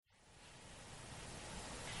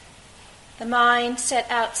The mind set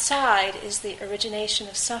outside is the origination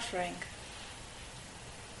of suffering.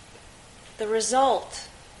 The result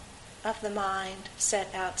of the mind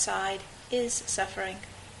set outside is suffering.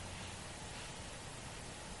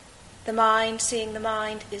 The mind seeing the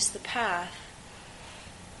mind is the path.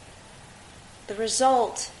 The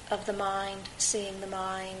result of the mind seeing the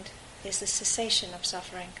mind is the cessation of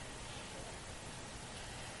suffering.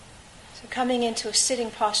 So coming into a sitting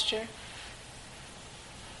posture,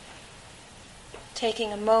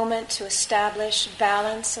 taking a moment to establish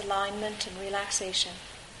balance, alignment, and relaxation.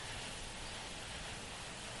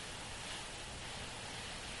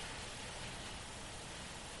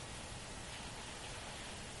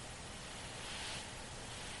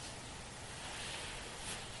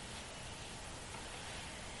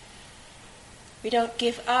 We don't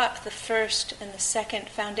give up the first and the second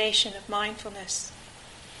foundation of mindfulness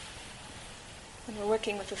when we're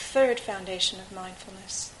working with the third foundation of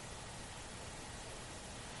mindfulness.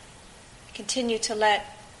 We continue to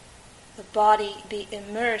let the body be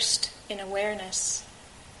immersed in awareness.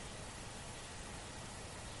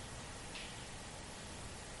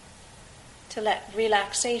 To let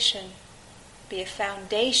relaxation be a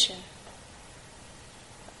foundation,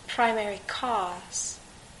 a primary cause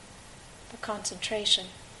for concentration.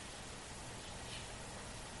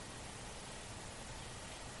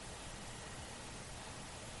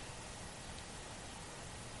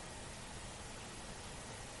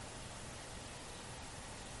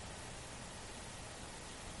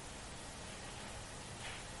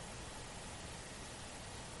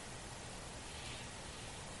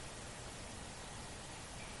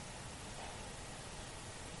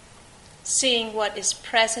 Seeing what is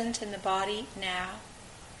present in the body now.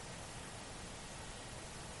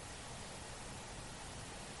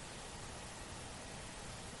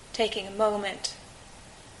 Taking a moment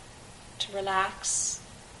to relax,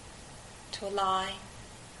 to align.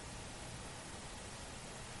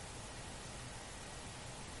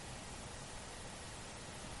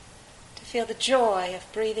 To feel the joy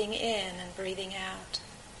of breathing in and breathing out.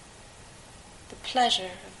 The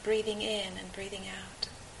pleasure of breathing in and breathing out.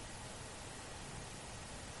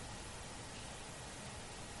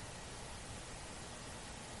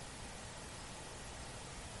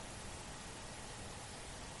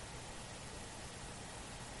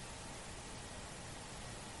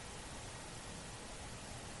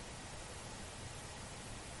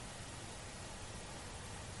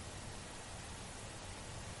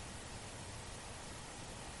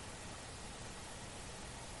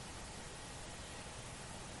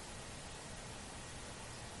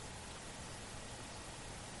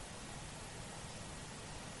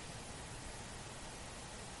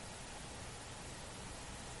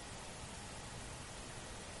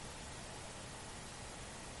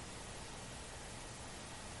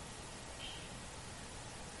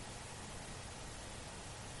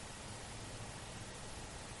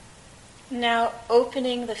 Now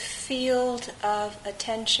opening the field of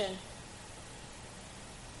attention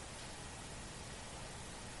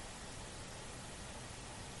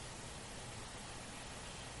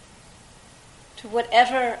to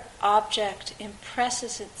whatever object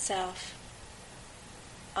impresses itself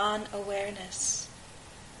on awareness.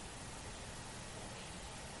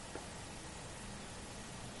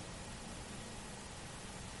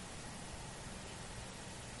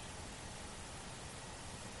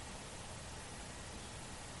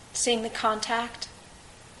 Seeing the contact,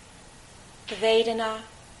 the Vedana,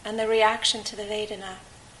 and the reaction to the Vedana.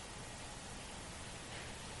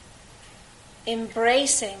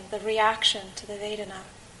 Embracing the reaction to the Vedana.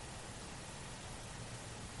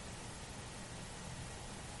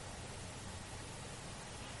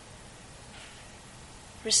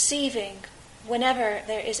 Receiving whenever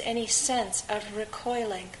there is any sense of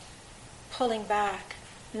recoiling, pulling back,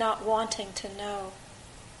 not wanting to know.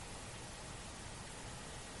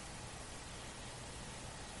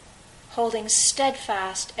 Holding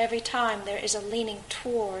steadfast every time there is a leaning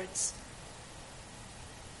towards,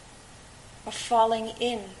 a falling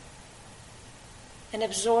in, an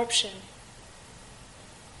absorption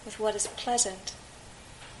with what is pleasant.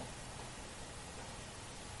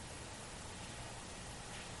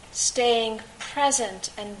 Staying present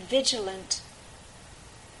and vigilant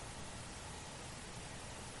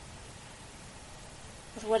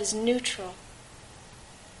with what is neutral.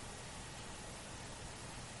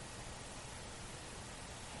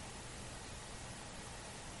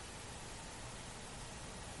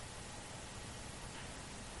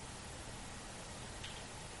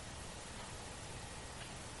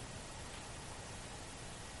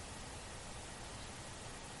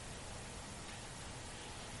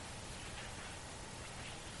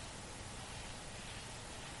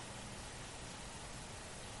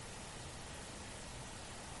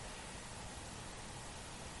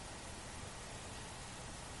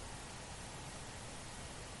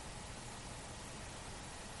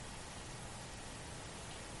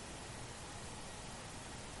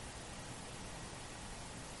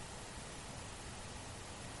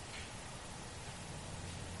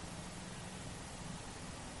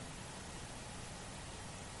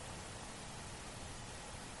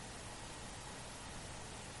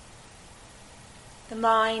 The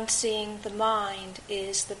mind seeing the mind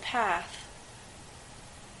is the path.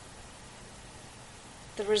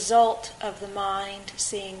 The result of the mind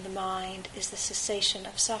seeing the mind is the cessation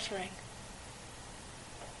of suffering.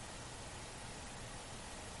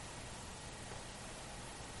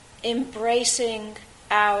 Embracing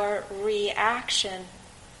our reaction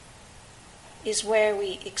is where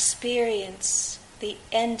we experience the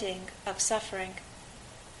ending of suffering,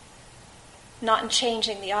 not in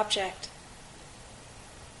changing the object,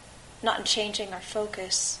 not in changing our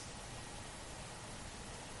focus,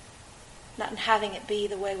 not in having it be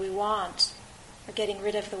the way we want, or getting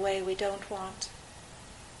rid of the way we don't want.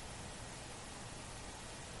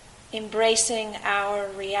 Embracing our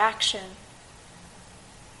reaction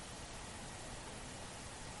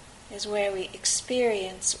is where we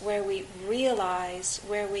experience, where we realize,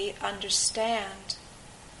 where we understand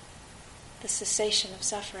the cessation of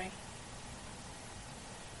suffering.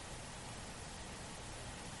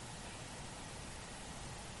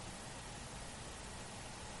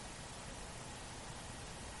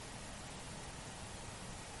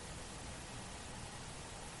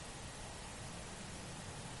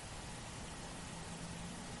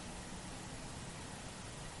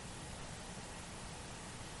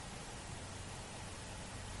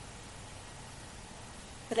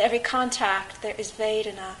 With every contact, there is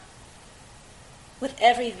Vedana. With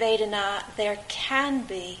every Vedana, there can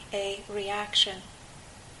be a reaction.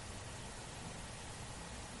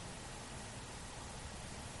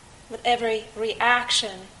 With every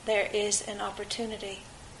reaction, there is an opportunity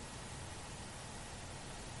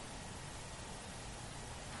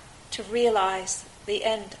to realize the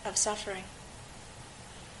end of suffering.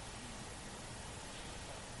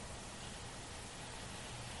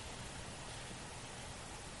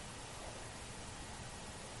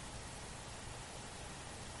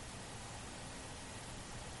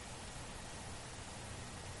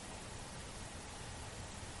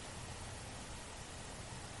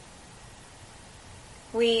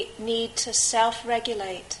 We need to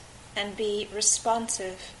self-regulate and be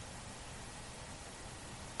responsive.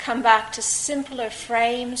 Come back to simpler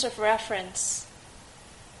frames of reference.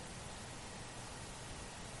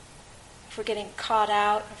 If we're getting caught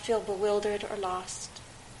out or feel bewildered or lost.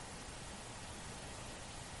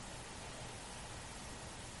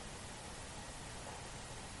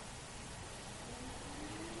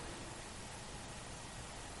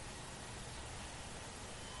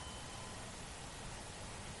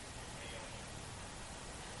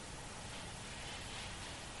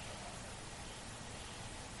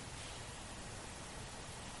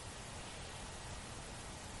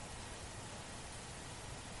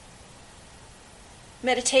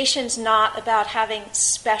 Meditation's not about having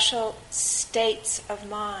special states of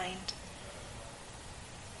mind,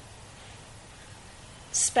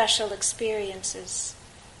 special experiences.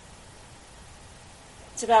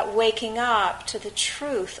 It's about waking up to the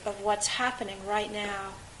truth of what's happening right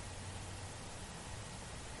now.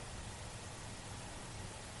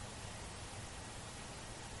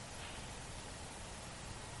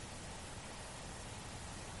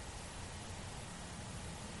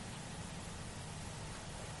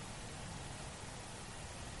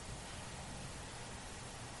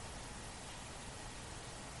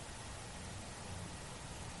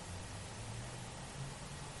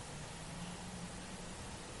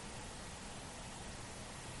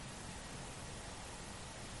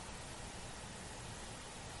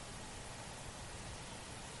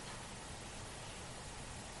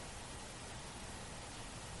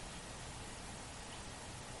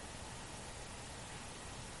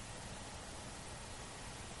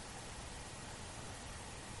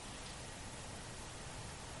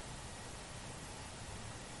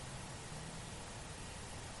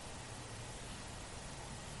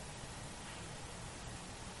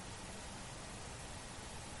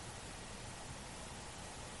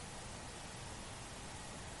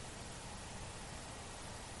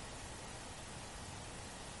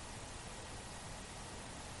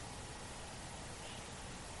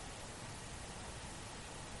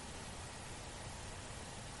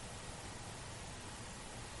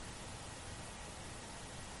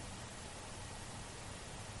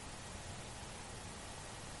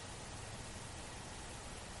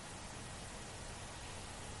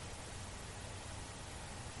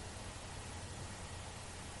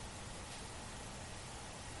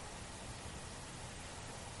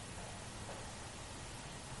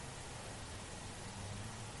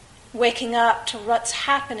 Waking up to what's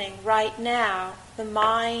happening right now, the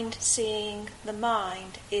mind seeing the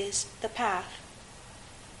mind is the path.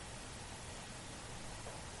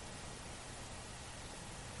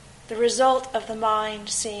 the result of the mind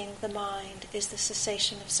seeing the mind is the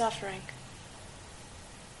cessation of suffering.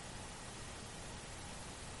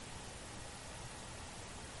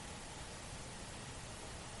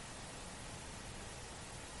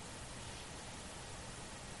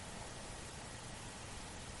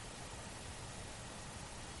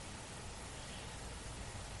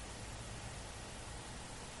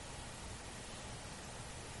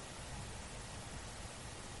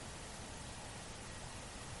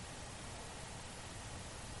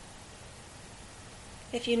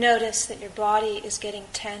 If you notice that your body is getting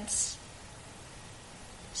tense,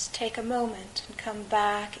 just take a moment and come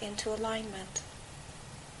back into alignment,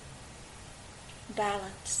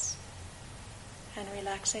 balance, and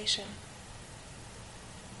relaxation.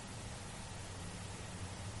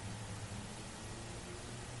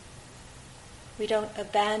 We don't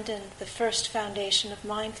abandon the first foundation of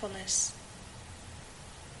mindfulness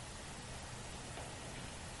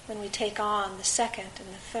when we take on the second and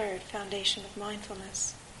the third foundation of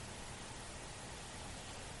mindfulness.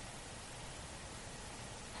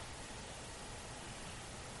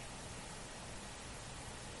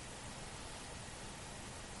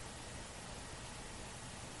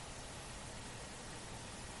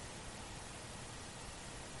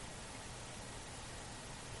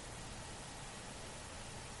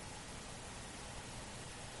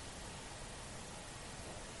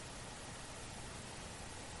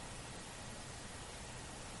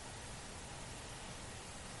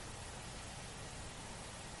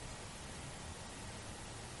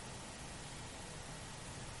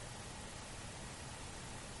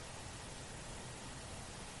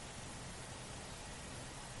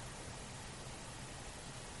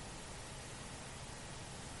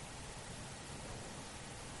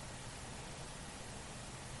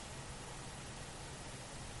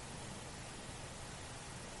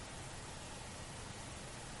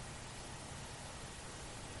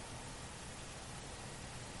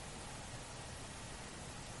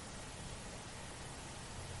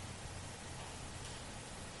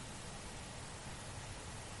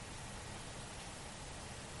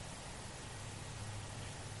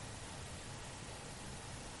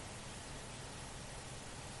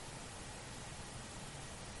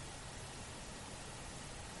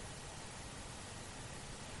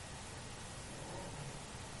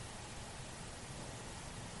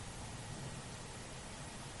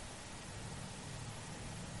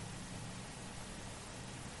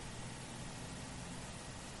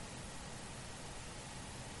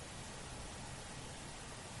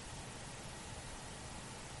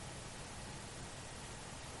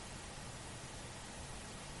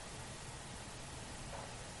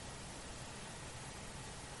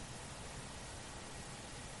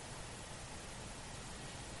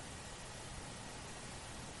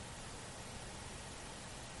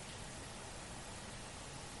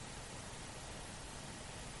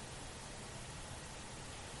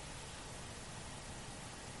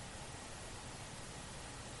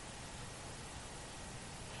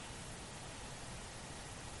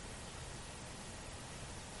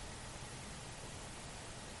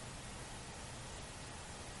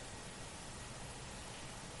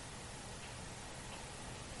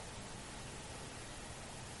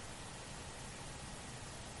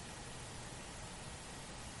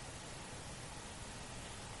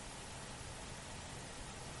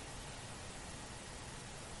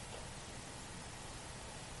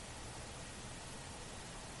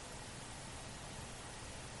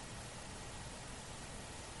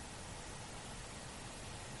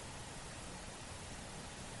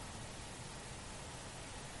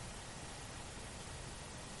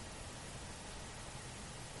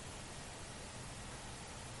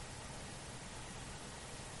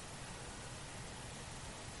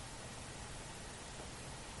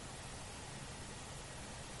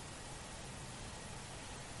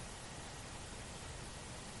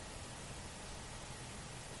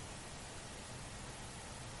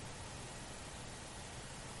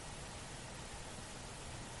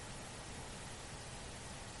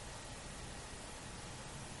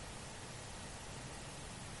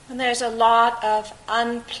 And there's a lot of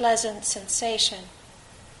unpleasant sensation.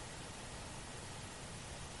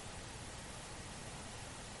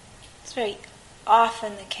 It's very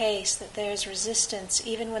often the case that there's resistance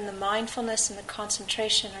even when the mindfulness and the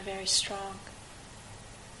concentration are very strong.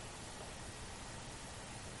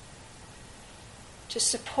 To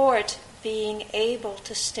support being able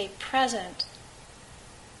to stay present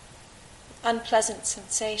with unpleasant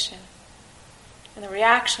sensation and the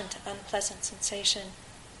reaction to unpleasant sensation,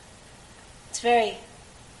 it's very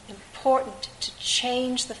important to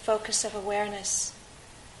change the focus of awareness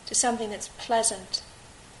to something that's pleasant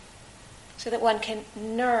so that one can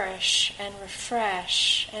nourish and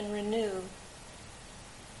refresh and renew.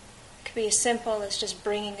 It could be as simple as just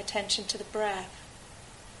bringing attention to the breath.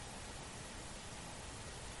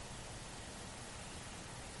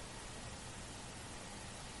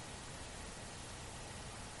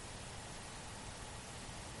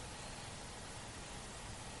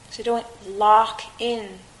 So don't lock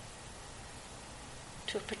in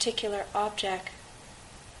to a particular object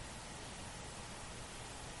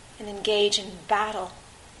and engage in battle.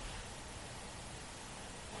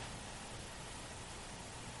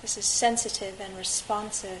 This is sensitive and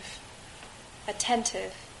responsive,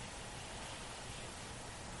 attentive.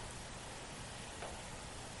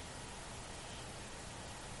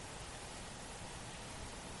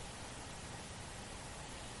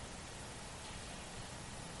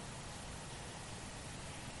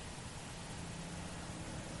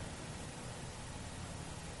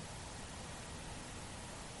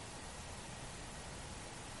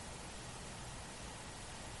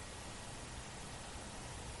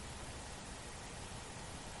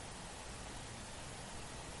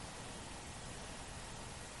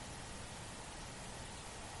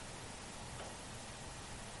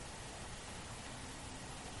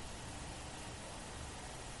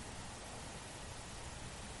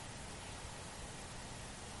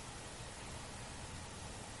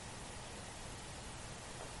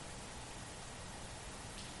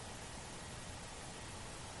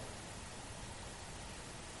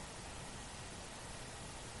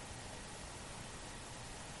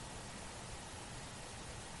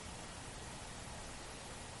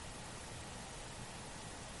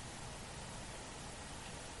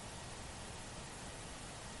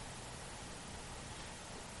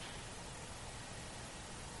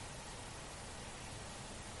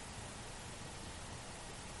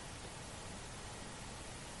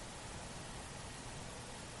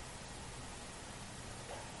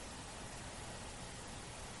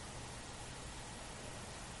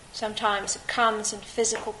 Sometimes it comes in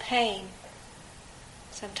physical pain.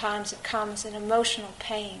 Sometimes it comes in emotional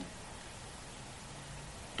pain.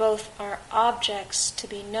 Both are objects to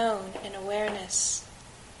be known in awareness.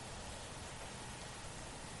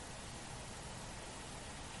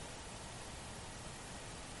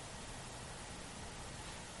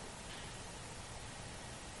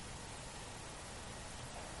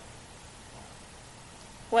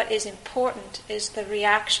 What is important is the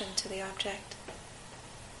reaction to the object.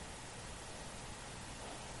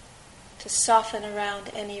 To soften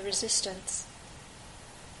around any resistance.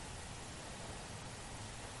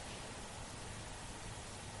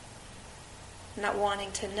 Not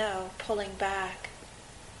wanting to know, pulling back.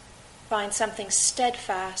 Find something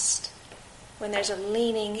steadfast when there's a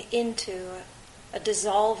leaning into, a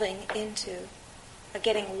dissolving into, a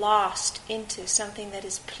getting lost into something that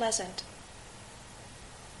is pleasant.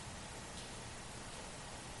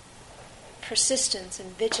 Persistence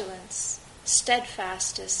and vigilance.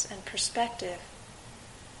 Steadfastness and perspective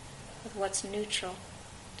with what's neutral.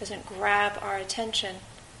 Doesn't grab our attention.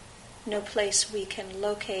 No place we can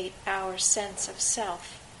locate our sense of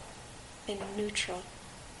self in neutral.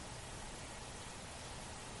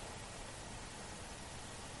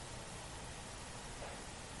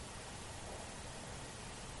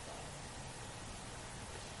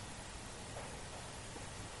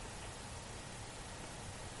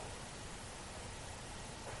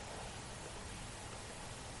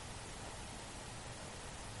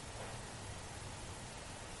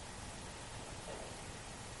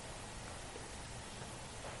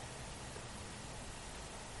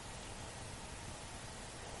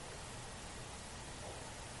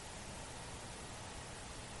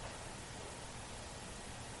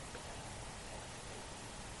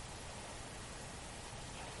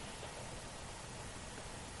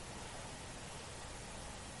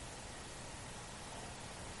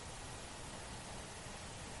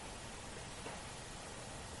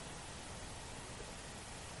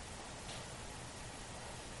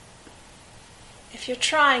 If you're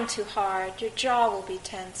trying too hard, your jaw will be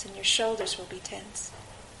tense and your shoulders will be tense.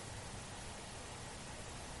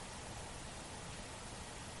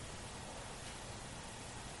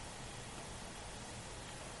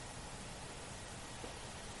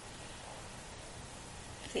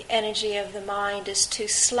 If the energy of the mind is too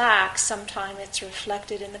slack, sometimes it's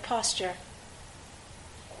reflected in the posture.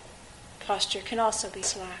 Posture can also be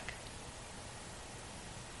slack.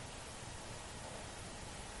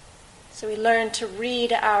 So we learn to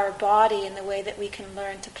read our body in the way that we can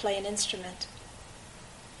learn to play an instrument.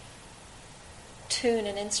 Tune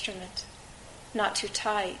an instrument. Not too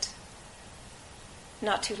tight.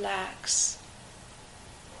 Not too lax.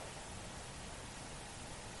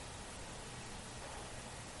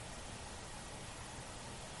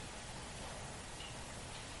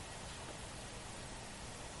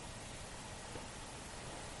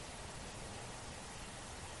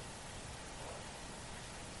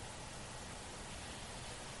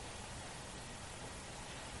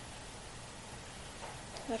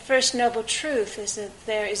 The first noble truth is that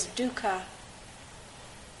there is dukkha.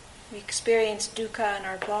 We experience dukkha in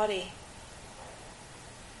our body.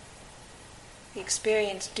 We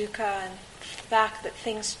experience dukkha in the fact that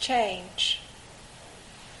things change.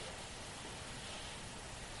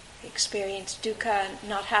 We experience dukkha in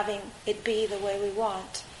not having it be the way we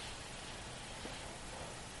want.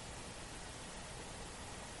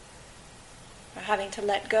 Or having to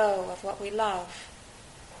let go of what we love.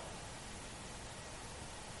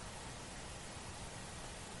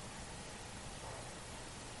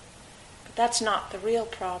 But that's not the real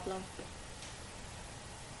problem.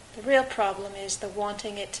 The real problem is the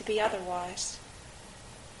wanting it to be otherwise.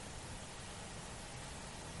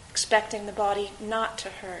 Expecting the body not to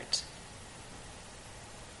hurt.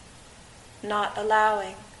 Not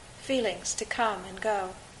allowing feelings to come and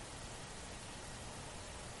go.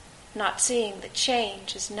 Not seeing that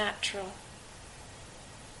change is natural.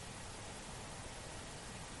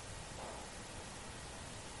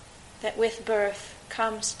 That with birth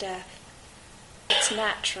comes death. It's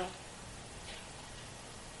natural.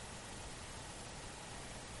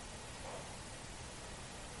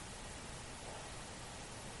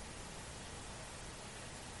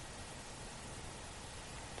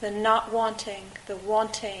 The not wanting, the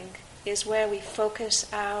wanting is where we focus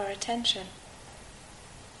our attention.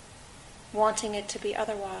 Wanting it to be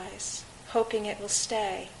otherwise, hoping it will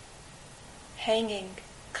stay, hanging,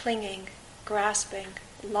 clinging, grasping,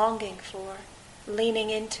 longing for, leaning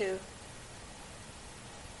into,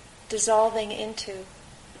 dissolving into.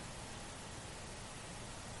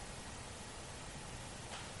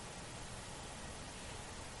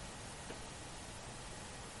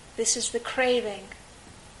 This is the craving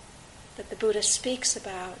that the Buddha speaks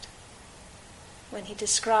about when he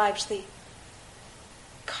describes the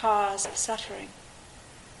cause of suffering.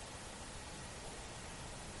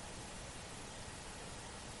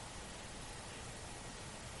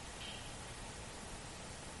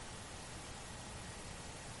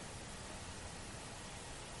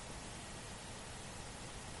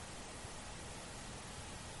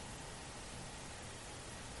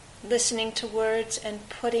 Listening to words and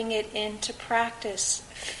putting it into practice,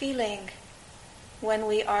 feeling when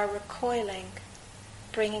we are recoiling,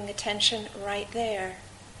 bringing attention right there.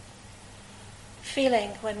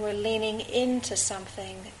 Feeling when we're leaning into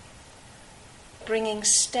something, bringing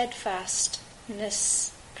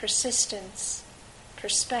steadfastness, persistence,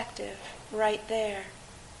 perspective right there.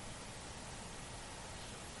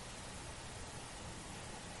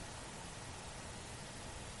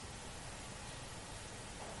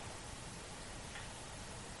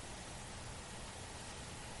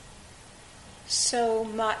 So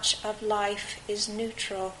much of life is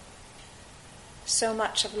neutral. So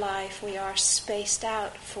much of life we are spaced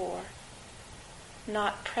out for,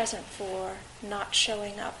 not present for, not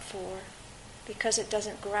showing up for, because it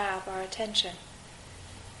doesn't grab our attention.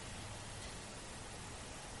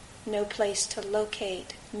 No place to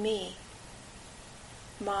locate me,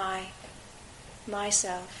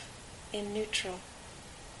 myself in neutral.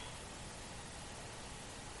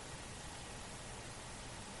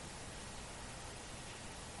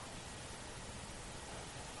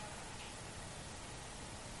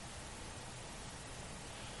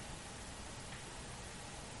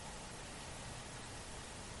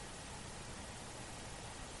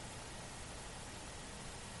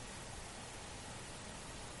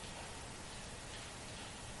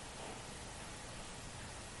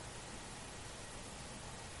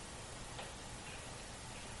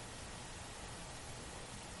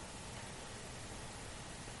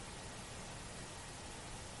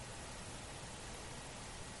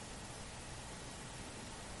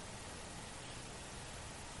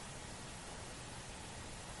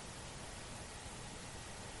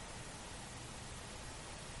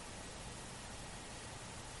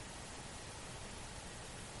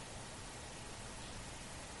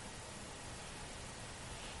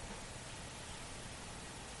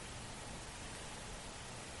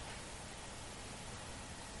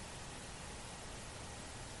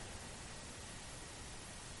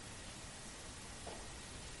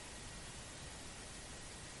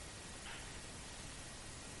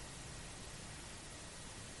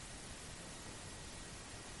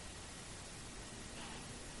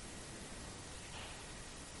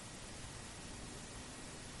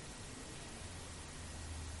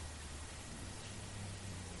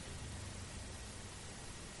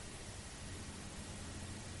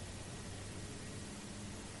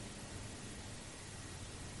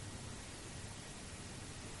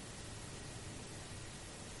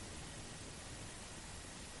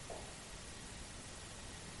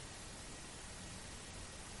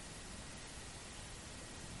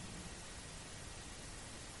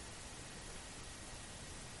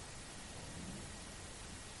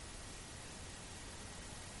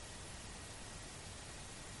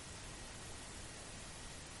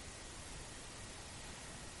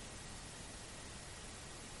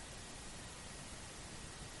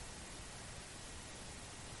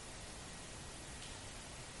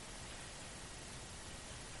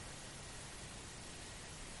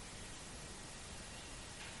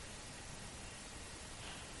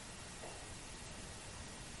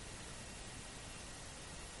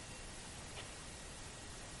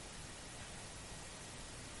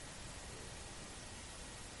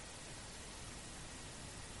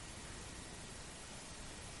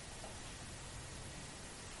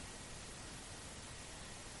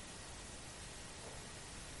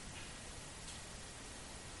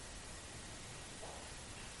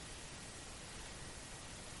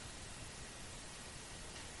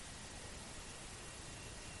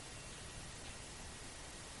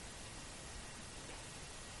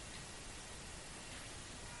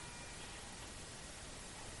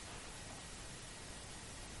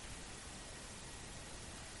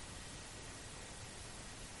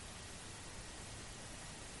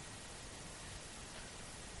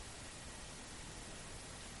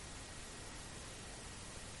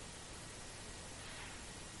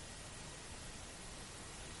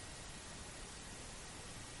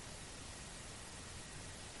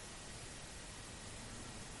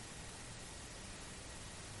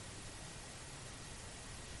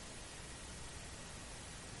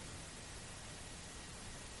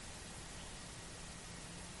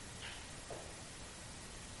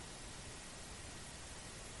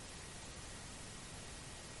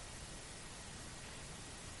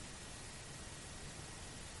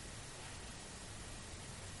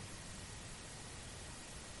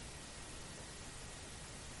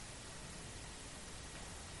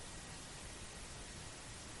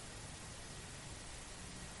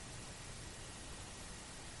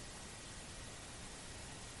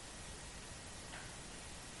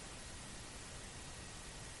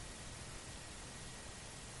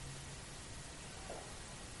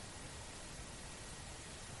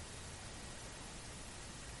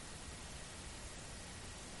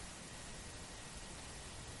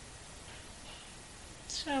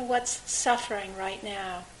 So what's suffering right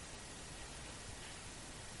now?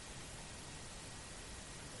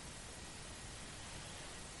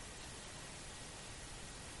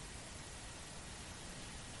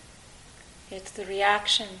 It's the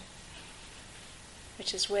reaction,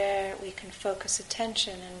 which is where we can focus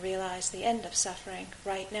attention and realize the end of suffering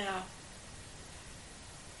right now.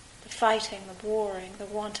 The fighting, the warring, the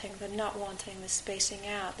wanting, the not wanting, the spacing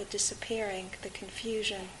out, the disappearing, the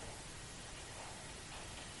confusion.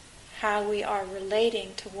 How we are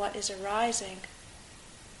relating to what is arising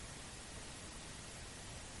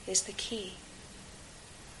is the key.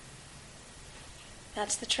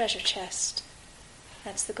 That's the treasure chest.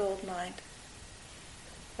 That's the gold mine.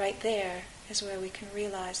 Right there is where we can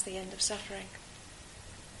realize the end of suffering.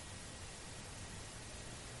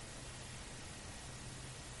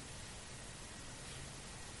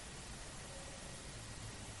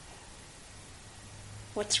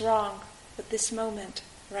 What's wrong with this moment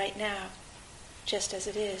right now, just as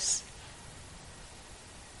it is?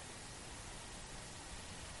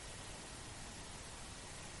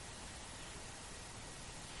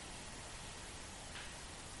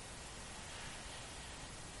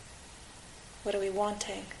 What are we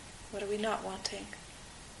wanting? What are we not wanting?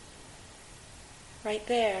 Right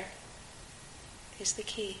there is the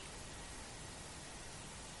key.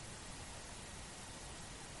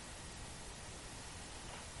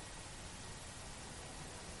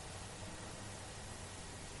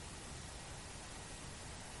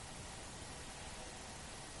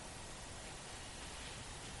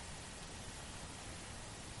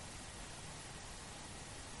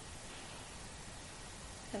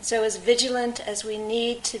 And so as vigilant as we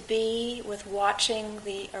need to be with watching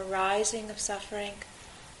the arising of suffering,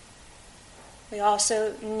 we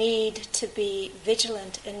also need to be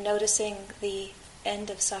vigilant in noticing the end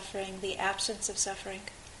of suffering, the absence of suffering.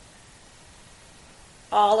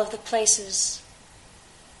 All of the places,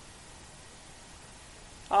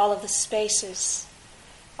 all of the spaces,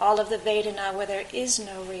 all of the Vedana where there is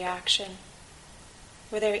no reaction,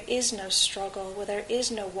 where there is no struggle, where there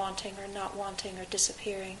is no wanting or not wanting or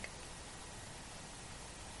disappearing.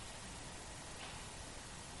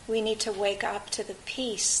 We need to wake up to the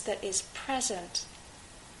peace that is present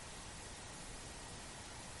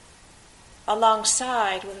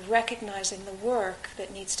alongside with recognizing the work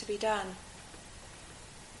that needs to be done.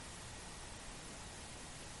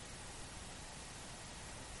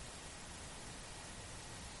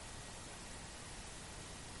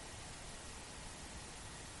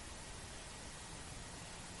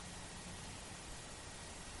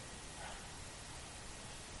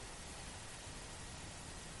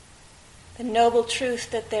 The noble truth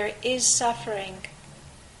that there is suffering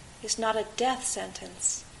is not a death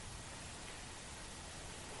sentence.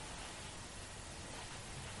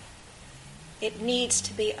 It needs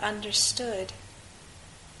to be understood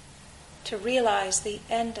to realize the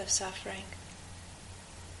end of suffering.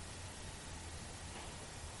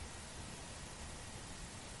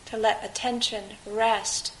 To let attention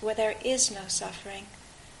rest where there is no suffering,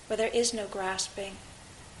 where there is no grasping,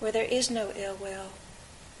 where there is no ill will,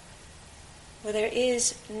 where there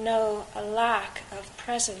is no lack of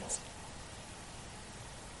presence.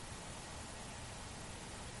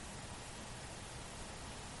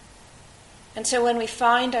 And so when we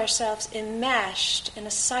find ourselves enmeshed in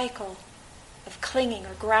a cycle of clinging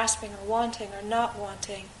or grasping or wanting or not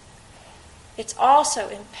wanting, it's also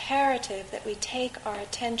imperative that we take our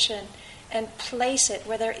attention and place it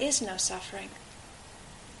where there is no suffering.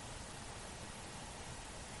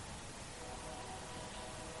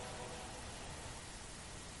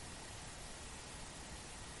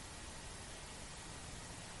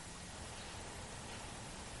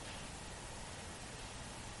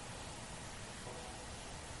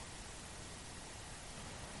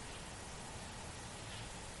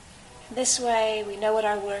 This way, we know what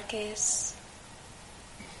our work is.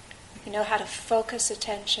 We know how to focus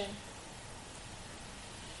attention.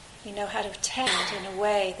 We know how to tend in a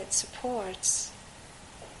way that supports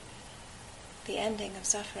the ending of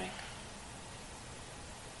suffering,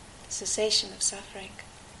 the cessation of suffering.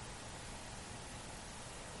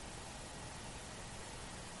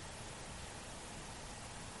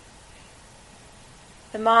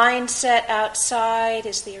 The mind set outside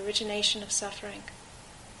is the origination of suffering.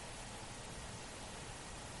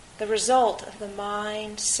 The result of the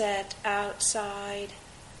mind set outside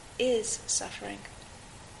is suffering.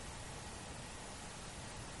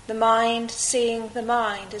 The mind seeing the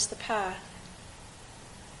mind is the path.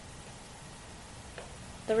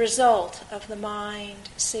 The result of the mind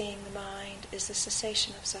seeing the mind is the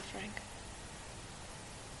cessation of suffering.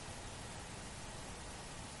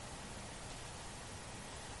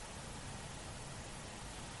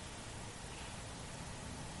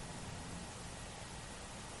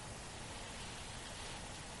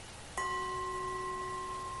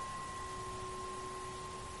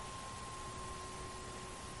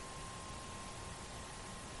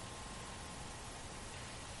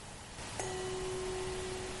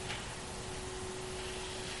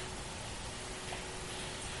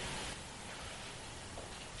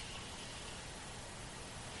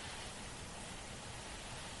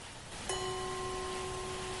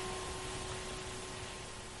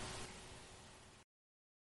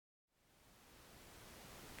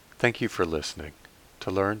 Thank you for listening.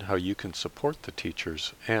 To learn how you can support the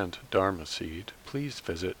teachers and Dharma Seed, please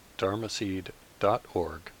visit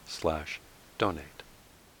dharmaseed.org/donate.